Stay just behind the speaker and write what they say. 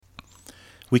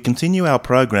We continue our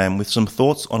program with some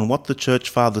thoughts on what the Church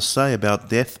Fathers say about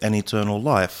death and eternal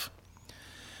life.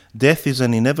 Death is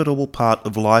an inevitable part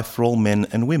of life for all men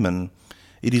and women.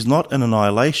 It is not an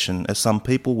annihilation, as some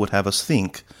people would have us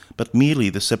think, but merely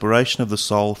the separation of the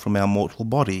soul from our mortal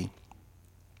body.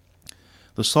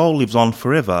 The soul lives on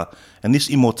forever, and this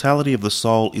immortality of the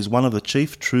soul is one of the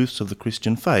chief truths of the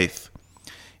Christian faith.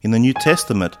 In the New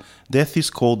Testament, death is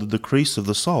called the decrease of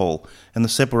the soul, and the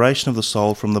separation of the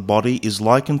soul from the body is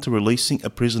likened to releasing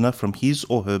a prisoner from his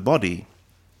or her body.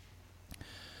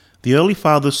 The early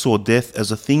fathers saw death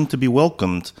as a thing to be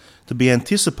welcomed, to be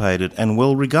anticipated and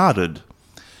well regarded.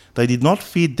 They did not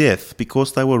fear death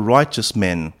because they were righteous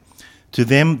men. To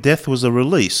them, death was a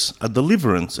release, a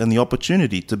deliverance, and the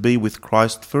opportunity to be with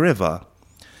Christ forever.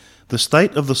 The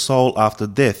state of the soul after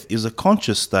death is a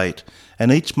conscious state, and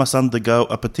each must undergo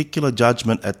a particular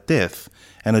judgment at death,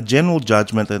 and a general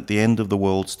judgment at the end of the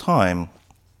world's time.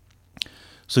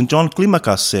 St. John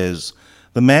Climacus says,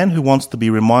 "The man who wants to be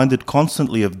reminded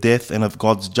constantly of death and of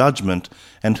God's judgment,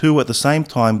 and who at the same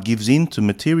time gives in to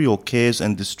material cares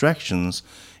and distractions,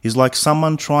 is like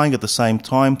someone trying at the same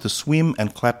time to swim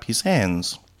and clap his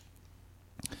hands."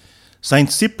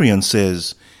 Saint Cyprian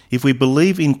says, "If we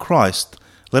believe in Christ,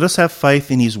 let us have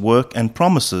faith in his work and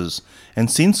promises,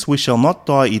 and since we shall not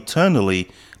die eternally,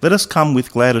 let us come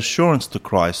with glad assurance to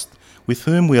Christ, with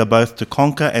whom we are both to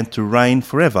conquer and to reign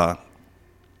forever.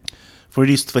 For it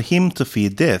is for him to fear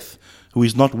death, who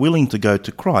is not willing to go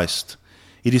to Christ.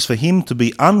 It is for him to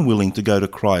be unwilling to go to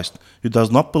Christ, who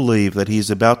does not believe that he is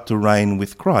about to reign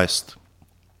with Christ."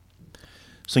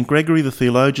 St. Gregory the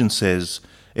theologian says,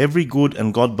 "Every good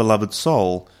and God-beloved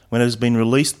soul, when it has been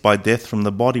released by death from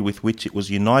the body with which it was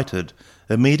united,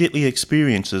 immediately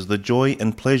experiences the joy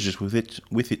and pleasures with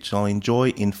it shall enjoy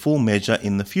in full measure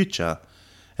in the future.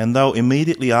 And though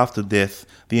immediately after death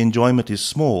the enjoyment is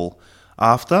small,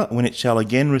 after, when it shall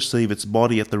again receive its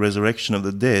body at the resurrection of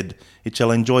the dead, it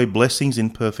shall enjoy blessings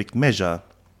in perfect measure."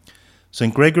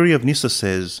 St. Gregory of Nyssa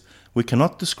says, "We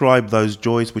cannot describe those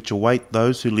joys which await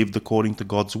those who lived according to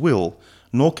God's will,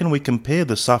 nor can we compare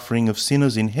the suffering of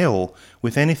sinners in hell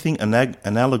with anything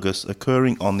analogous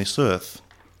occurring on this earth."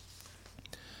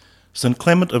 St.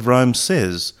 Clement of Rome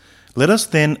says, "Let us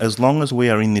then, as long as we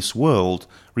are in this world,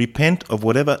 repent of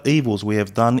whatever evils we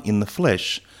have done in the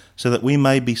flesh, so that we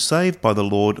may be saved by the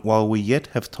Lord while we yet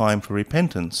have time for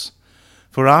repentance.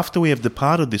 For after we have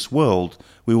departed this world,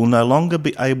 we will no longer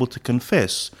be able to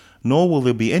confess, nor will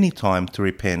there be any time to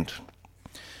repent."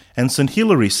 And St.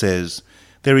 Hilary says,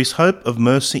 "There is hope of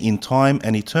mercy in time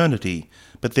and eternity,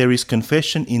 but there is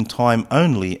confession in time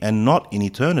only and not in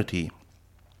eternity.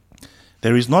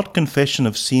 There is not confession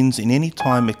of sins in any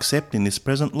time except in this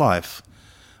present life.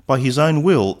 By his own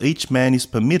will, each man is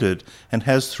permitted and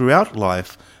has throughout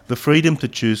life the freedom to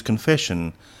choose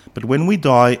confession, but when we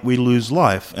die, we lose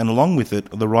life, and along with it,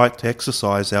 the right to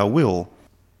exercise our will."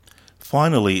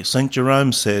 Finally, St.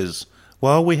 Jerome says,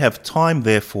 "While we have time,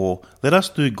 therefore, let us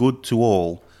do good to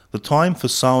all. The time for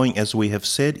sowing, as we have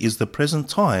said, is the present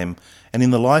time, and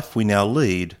in the life we now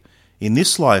lead. In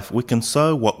this life we can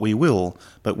sow what we will,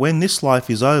 but when this life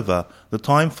is over, the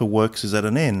time for works is at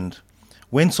an end.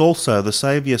 Whence also the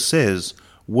Saviour says,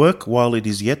 'Work while it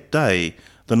is yet day,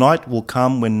 the night will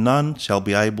come when none shall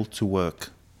be able to work.'"